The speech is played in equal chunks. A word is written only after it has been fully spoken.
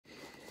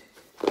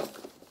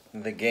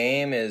The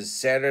game is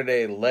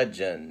Saturday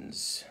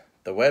Legends.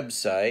 The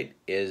website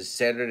is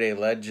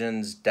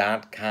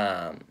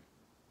SaturdayLegends.com.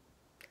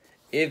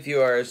 If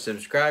you are a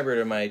subscriber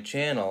to my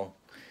channel,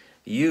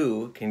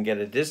 you can get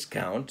a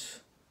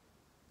discount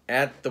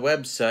at the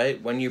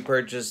website when you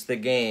purchase the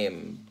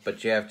game,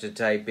 but you have to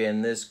type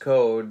in this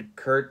code,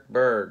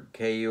 Kurtberg,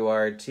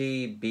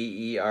 Kurtberg,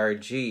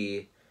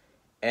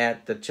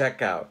 at the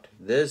checkout.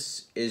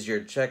 This is your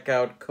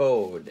checkout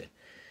code.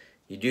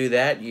 You do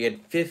that, you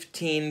get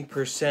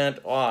 15%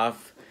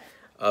 off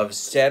of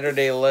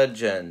Saturday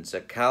Legends,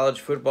 a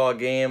college football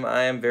game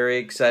I am very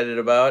excited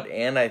about,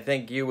 and I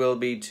think you will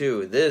be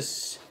too.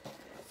 This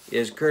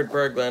is Kurt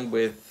Berglund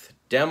with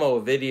demo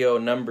video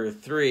number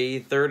 3,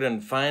 third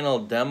and final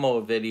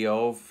demo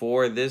video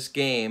for this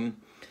game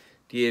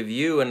to give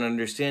you an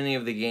understanding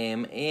of the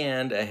game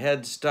and a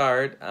head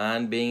start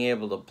on being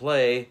able to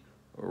play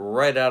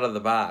right out of the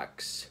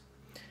box.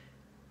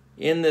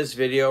 In this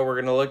video, we're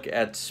going to look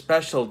at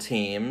special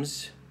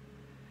teams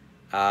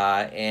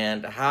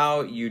and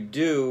how you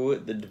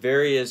do the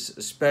various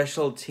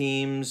special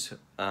teams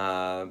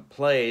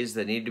plays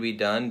that need to be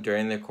done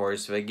during the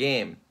course of a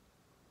game.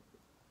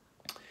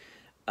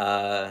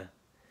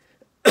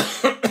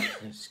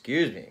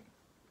 Excuse me.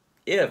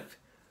 If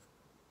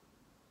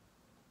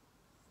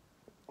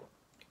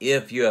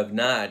you have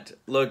not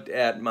looked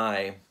at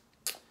my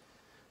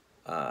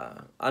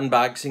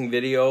unboxing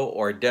video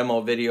or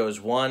demo videos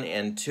 1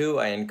 and 2,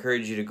 I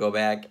encourage you to go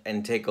back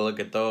and take a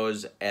look at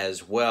those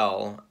as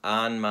well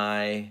on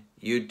my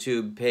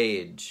YouTube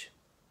page.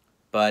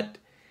 But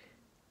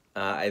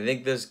I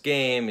think this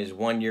game is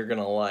one you're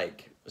gonna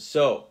like.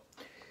 So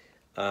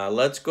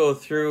let's go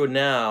through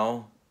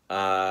now,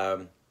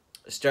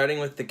 starting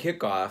with the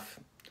kickoff,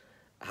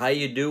 how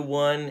you do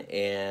one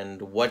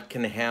and what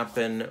can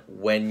happen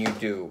when you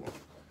do.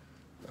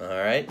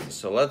 Alright,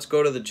 so let's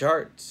go to the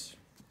charts.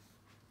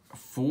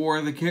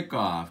 For the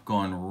kickoff,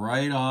 going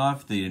right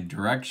off the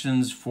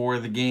directions for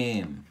the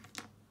game.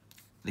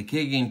 The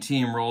kicking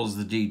team rolls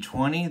the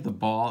D20. The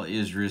ball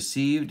is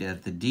received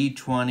at the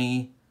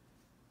D20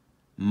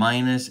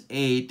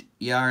 -8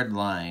 yard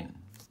line.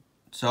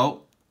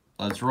 So,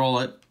 let's roll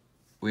it.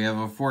 We have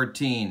a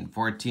 14.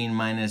 14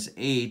 minus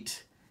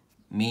 8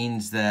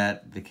 means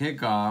that the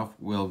kickoff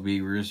will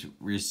be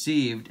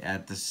received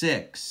at the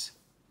 6.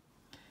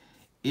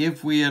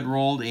 If we had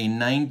rolled a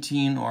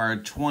 19 or a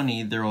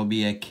 20, there will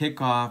be a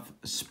kickoff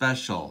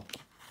special.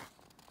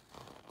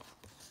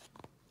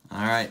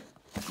 All right,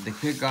 the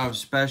kickoff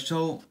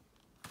special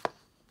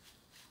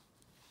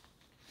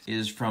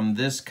is from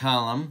this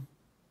column.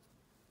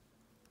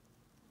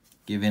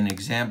 Give an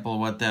example of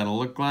what that'll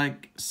look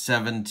like.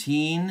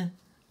 17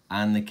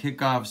 on the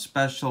kickoff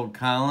special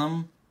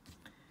column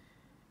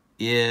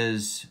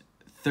is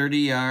 30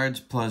 yards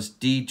plus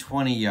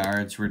D20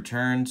 yards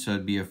return, so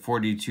it'd be a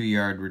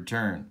 42-yard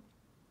return.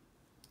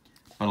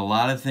 But a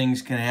lot of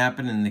things can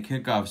happen in the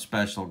kickoff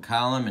special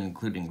column,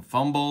 including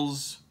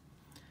fumbles,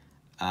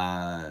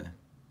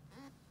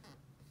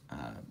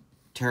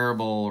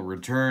 terrible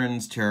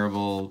returns,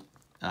 terrible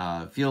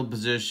field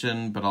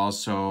position, but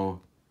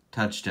also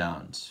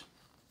touchdowns.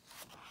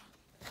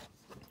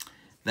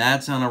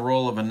 That's on a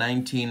roll of a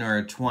 19 or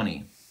a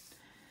 20.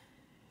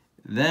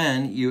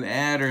 Then you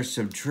add or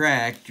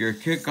subtract your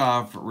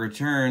kickoff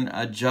return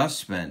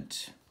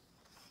adjustment.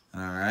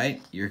 All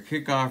right, your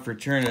kickoff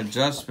return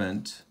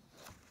adjustment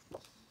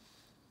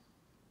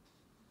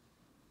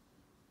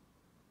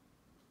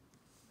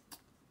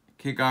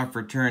kickoff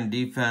return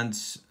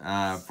defense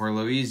for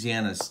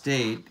Louisiana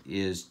State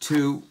is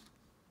 2.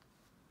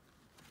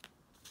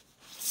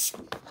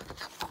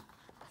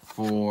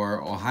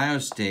 For Ohio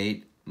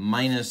State,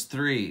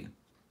 -3.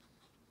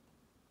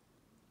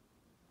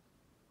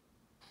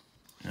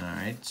 All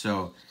right,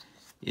 so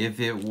if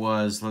it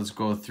was, let's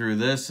go through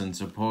this and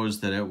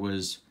suppose that it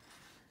was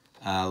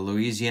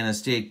Louisiana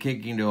State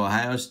kicking to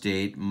Ohio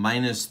State,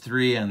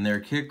 -3 on their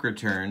kick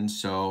return,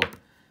 so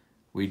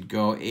we'd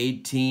go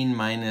 18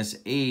 minus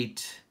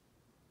 8,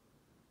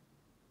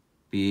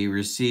 be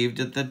received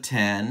at the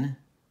 10.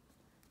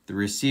 The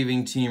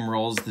receiving team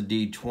rolls the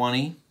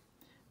D20.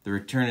 The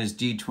return is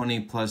D20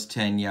 plus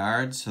 10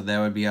 yards, so that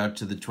would be out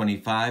to the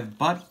 25,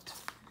 but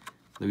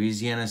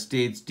Louisiana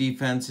State's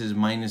defense is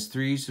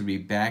 -3, so we'll be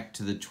back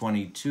to the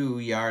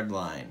 22-yard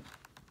line.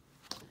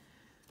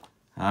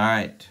 All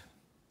right.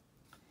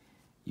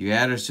 You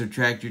add or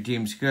subtract your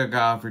team's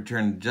kickoff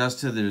return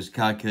adjusted that is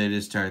calculated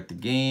to start the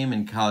game.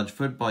 In college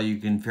football, you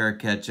can fair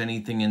catch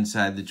anything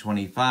inside the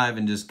 25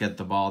 and just get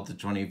the ball at the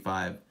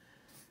 25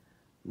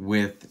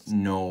 with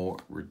no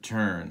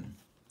return.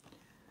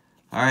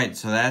 All right,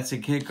 so that's a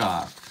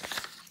kickoff.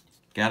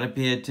 Got to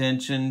pay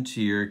attention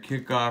to your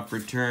kickoff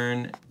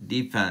return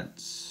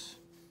defense.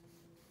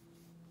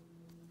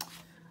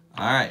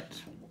 All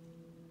right.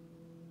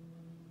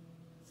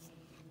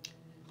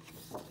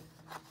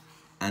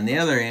 On the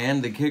other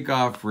hand, the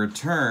kickoff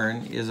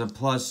return is a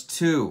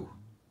 +2.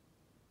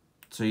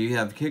 So you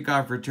have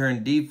kickoff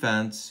return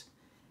defense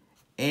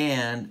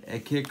and a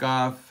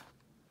kickoff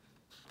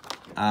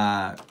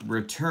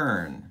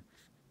return.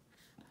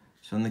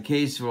 So in the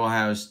case of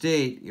Ohio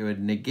State, it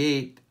would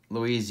negate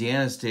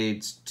Louisiana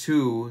State's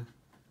 2.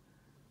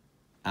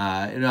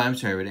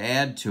 It would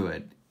add to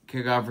it.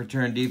 Kickoff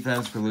return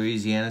defense for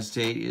Louisiana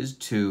State is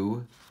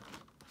 2.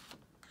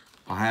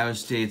 Ohio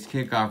State's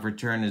kickoff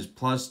return is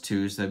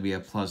 +2, so that'd be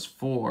a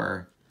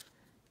 +4.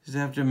 You just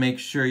have to make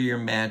sure you're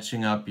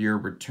matching up your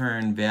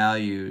return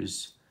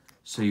values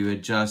so you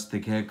adjust the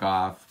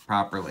kickoff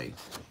properly.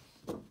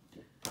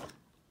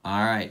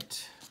 All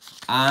right,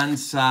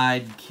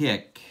 onside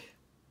kick.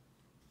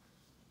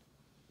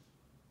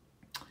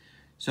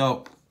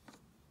 So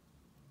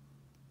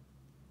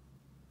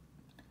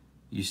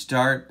you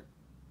start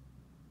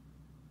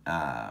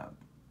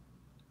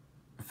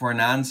for an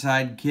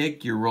onside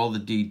kick, you roll the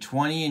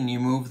D20 and you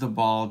move the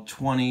ball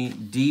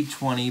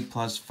D20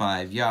 plus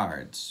 5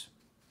 yards.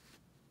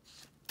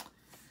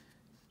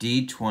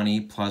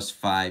 D20 plus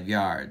 5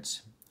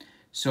 yards.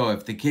 So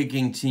if the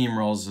kicking team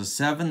rolls a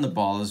 7, the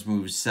ball is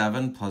moved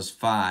 7 plus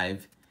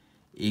 5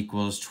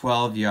 equals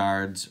 12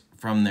 yards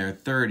from their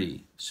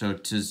 30. So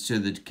to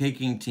the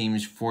kicking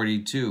team's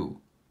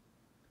 42.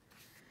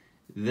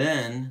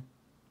 Then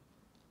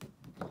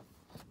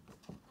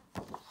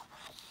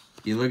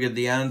you look at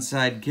the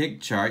onside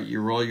kick chart,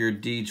 you roll your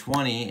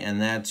D20,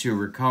 and that's who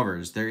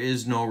recovers. There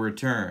is no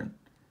return.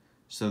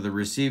 So the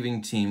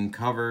receiving team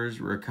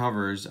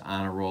recovers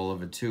on a roll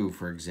of a 2,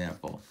 for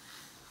example.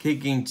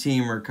 Kicking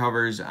team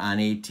recovers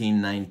on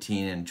 18,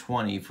 19, and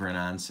 20 for an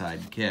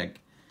onside kick.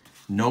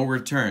 No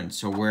return.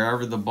 So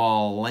wherever the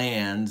ball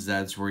lands,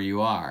 that's where you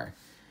are.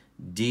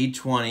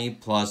 D20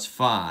 plus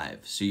 5.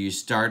 So you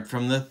start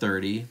from the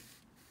 30.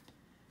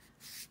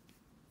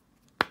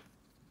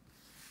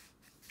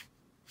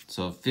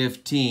 So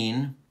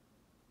 15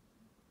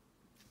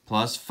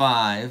 plus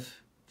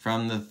 5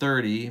 from the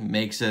 30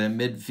 makes it at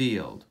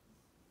midfield.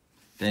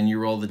 Then you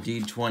roll the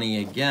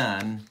D20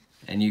 again,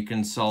 and you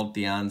consult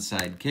the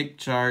onside kick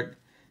chart.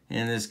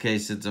 In this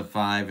case, it's a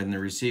 5, and the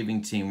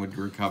receiving team would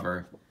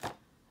recover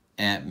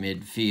at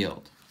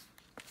midfield.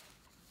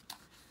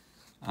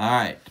 All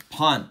right,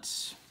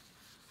 punts.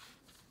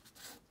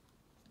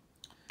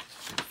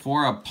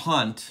 For a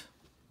punt,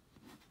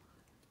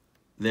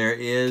 there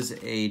is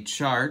a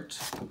chart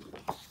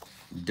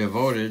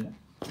devoted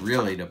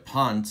really to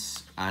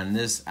punts on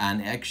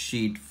X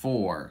sheet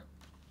 4.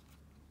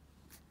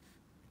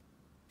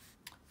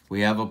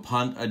 We have a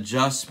punt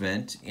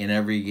adjustment in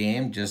every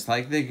game, just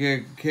like the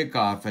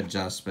kickoff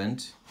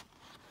adjustment.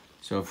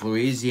 So if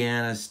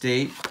Louisiana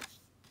State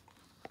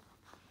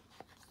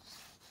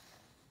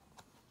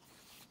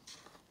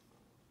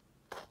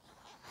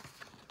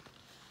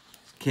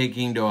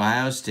kicking to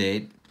Ohio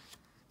State,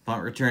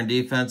 punt return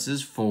defense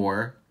is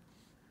 4.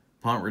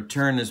 Punt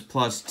return is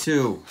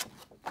 +2.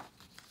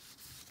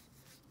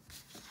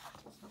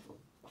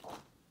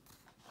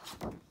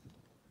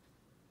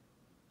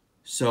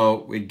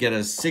 So we'd get a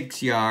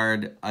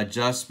 6-yard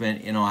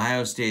adjustment in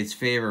Ohio State's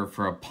favor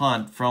for a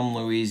punt from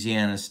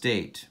Louisiana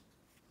State.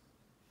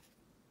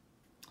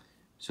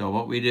 So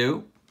what we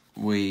do,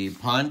 we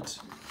punt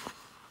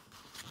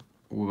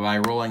by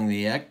rolling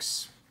the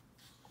X,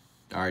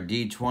 our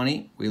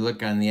D20. We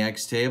look on the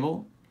X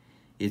table.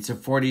 It's a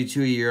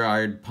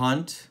 42-yard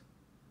punt.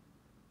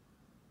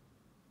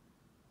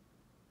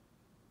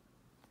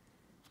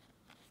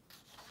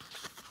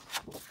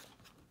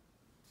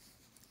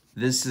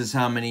 This is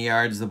how many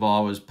yards the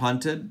ball was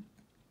punted.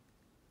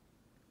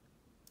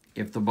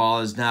 If the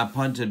ball is not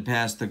punted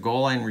past the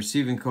goal line,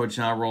 receiving coach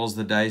now rolls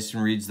the dice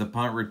and reads the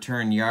punt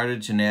return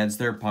yardage and adds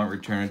their punt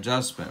return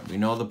adjustment. We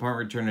know the punt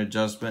return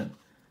adjustment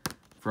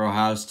for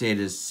Ohio State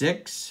is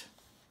 6.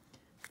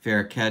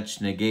 Fair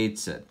catch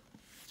negates it.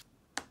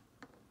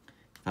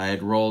 If I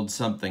had rolled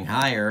something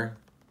higher,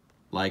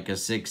 like a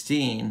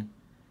 16,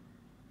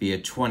 be a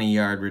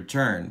 20-yard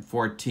return,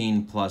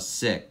 14 plus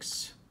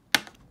 6.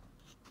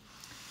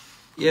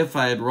 If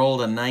I had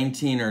rolled a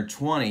 19 or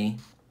 20,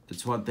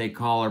 it's what they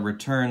call a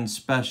return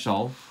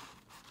special.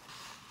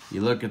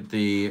 You look at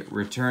the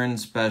return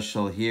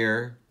special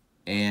here,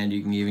 and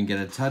you can even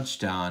get a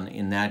touchdown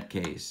in that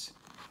case.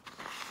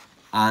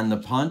 On the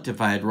punt,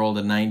 if I had rolled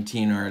a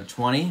 19 or a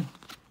 20,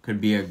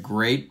 could be a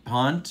great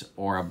punt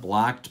or a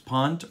blocked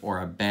punt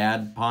or a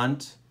bad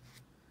punt.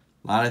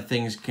 A lot of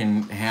things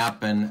can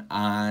happen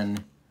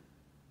on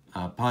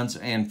punts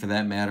and, for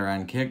that matter,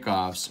 on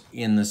kickoffs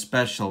in the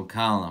special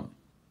column.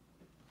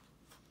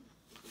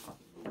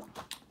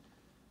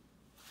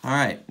 All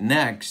right,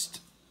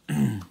 next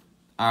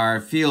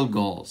are field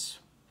goals.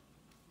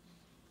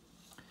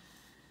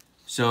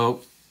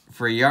 So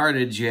for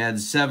yardage, you add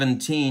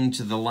 17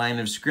 to the line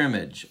of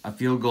scrimmage. A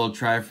field goal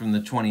try from the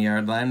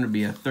 20-yard line would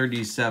be a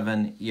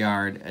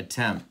 37-yard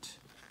attempt.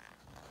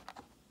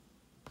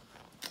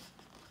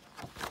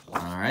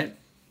 All right.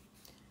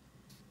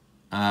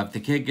 If the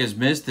kick is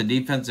missed, the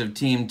defensive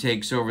team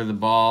takes over the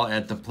ball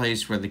at the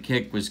place where the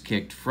kick was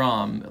kicked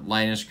from.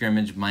 Line of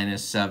scrimmage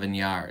minus 7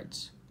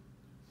 yards.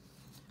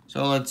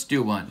 So let's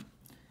do one.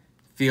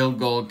 Field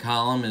goal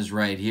column is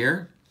right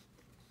here.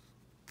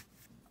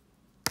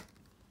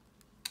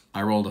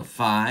 I rolled a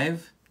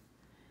 5.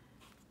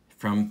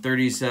 from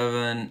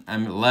 37,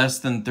 less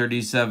than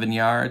 37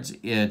 yards,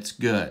 it's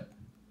good.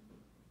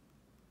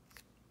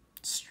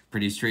 It's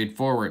pretty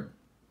straightforward.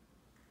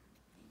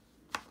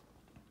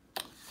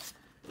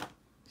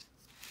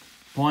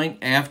 Point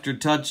after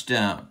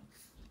touchdown.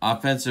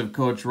 Offensive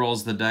coach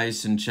rolls the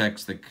dice and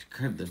checks the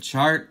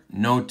chart.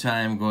 No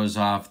time goes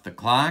off the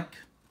clock.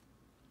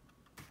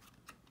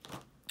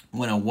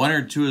 When a 1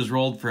 or 2 is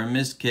rolled for a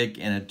missed kick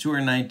and a 2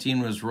 or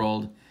 19 was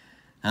rolled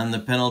on the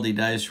penalty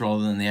dice roll,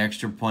 then the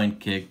extra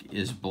point kick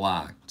is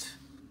blocked.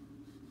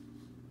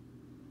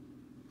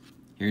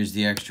 Here's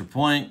the extra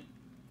point.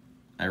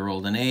 I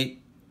rolled an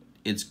 8.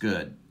 It's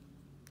good.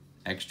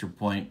 Extra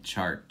point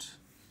chart.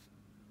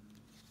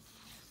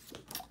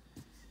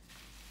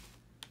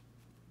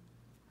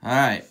 All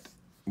right,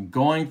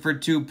 going for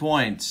 2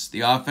 points.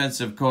 The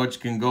offensive coach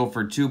can go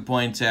for 2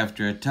 points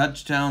after a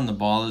touchdown. The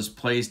ball is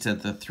placed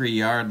at the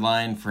 3-yard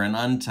line for an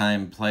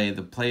untimed play.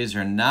 The plays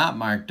are not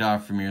marked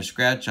off from your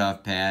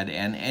scratch-off pad,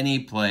 and any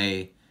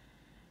play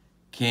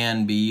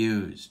can be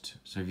used.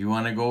 So if you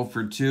want to go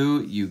for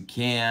 2, you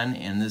can,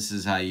 and this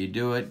is how you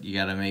do it. You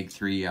got to make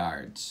 3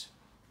 yards.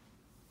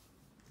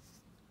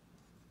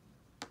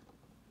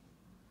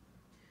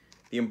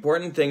 The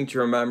important thing to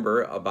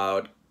remember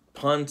about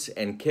punts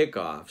and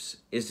kickoffs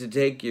is to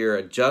take your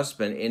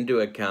adjustment into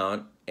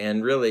account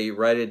and really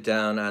write it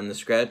down on the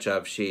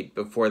scratch-off sheet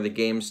before the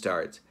game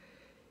starts.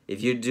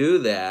 If you do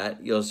that,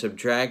 you'll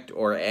subtract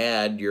or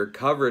add your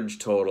coverage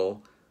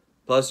total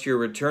plus your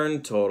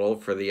return total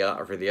for the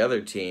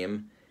other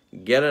team,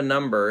 get a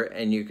number,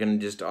 and you can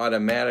just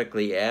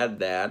automatically add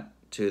that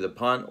to the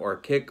punt or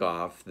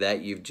kickoff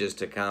that you've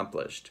just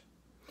accomplished.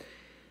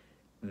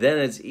 Then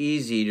it's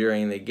easy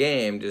during the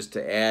game just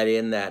to add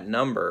in that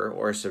number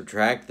or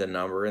subtract the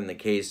number in the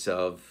case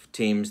of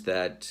teams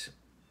that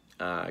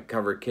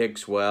cover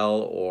kicks well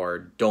or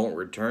don't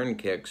return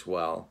kicks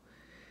well.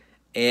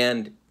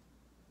 And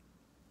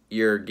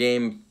your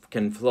game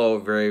can flow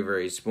very,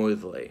 very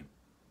smoothly.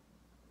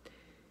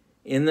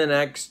 In the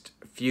next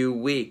few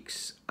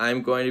weeks,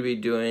 I'm going to be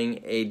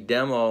doing a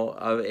demo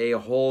of a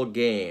whole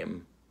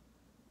game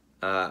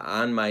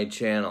on my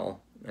channel.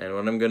 And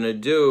what I'm going to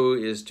do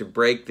is to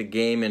break the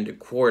game into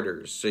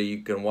quarters so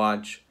you can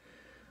watch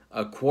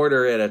a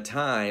quarter at a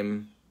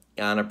time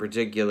on a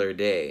particular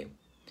day.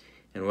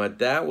 And what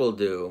that will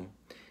do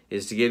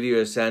is to give you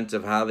a sense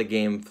of how the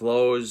game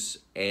flows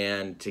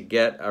and to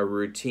get a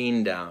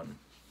routine down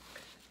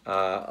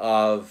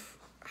of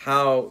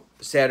how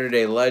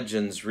Saturday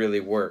Legends really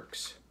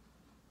works.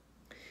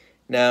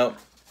 Now,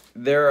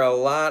 there are a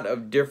lot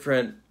of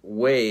different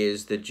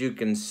ways that you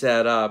can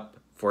set up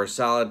for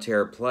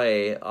solitaire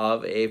play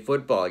of a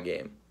football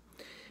game.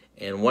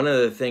 And one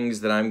of the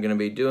things that I'm going to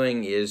be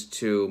doing is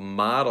to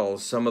model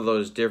some of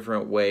those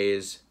different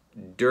ways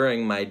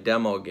during my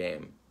demo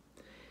game.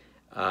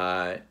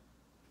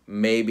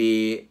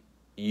 Maybe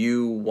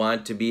you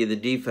want to be the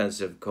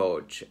defensive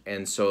coach,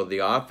 and so the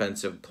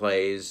offensive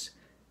plays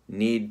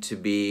need to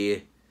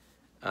be,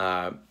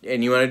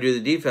 and you want to do the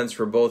defense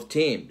for both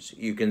teams.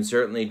 You can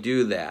certainly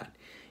do that.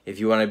 If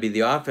you want to be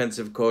the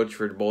offensive coach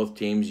for both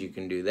teams, you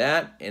can do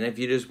that. And if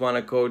you just want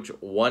to coach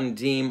one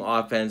team,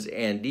 offense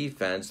and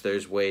defense,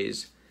 there's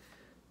ways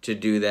to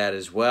do that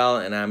as well.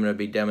 And I'm going to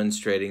be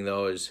demonstrating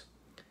those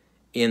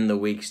in the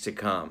weeks to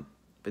come.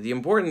 But the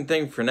important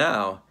thing for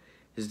now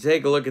is to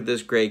take a look at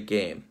this great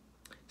game.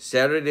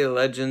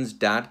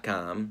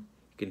 SaturdayLegends.com.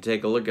 You can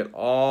take a look at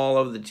all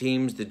of the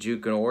teams that you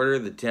can order,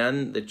 the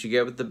 10 that you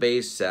get with the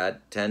base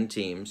set, 10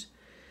 teams.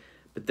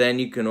 But then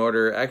you can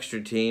order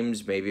extra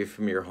teams, maybe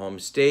from your home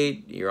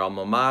state, your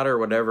alma mater,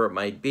 whatever it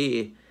might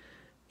be,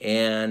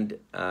 and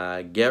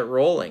get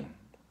rolling.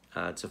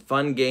 It's a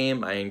fun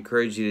game. I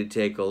encourage you to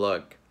take a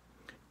look.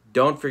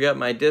 Don't forget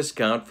my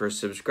discount for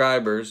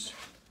subscribers.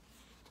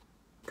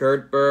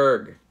 Kurt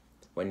Berg.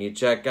 When you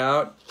check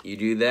out, you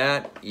do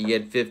that, you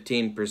get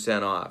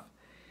 15% off.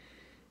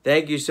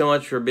 Thank you so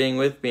much for being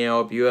with me. I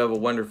hope you have a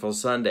wonderful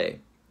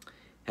Sunday.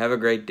 Have a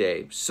great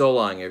day. So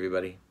long,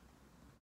 everybody.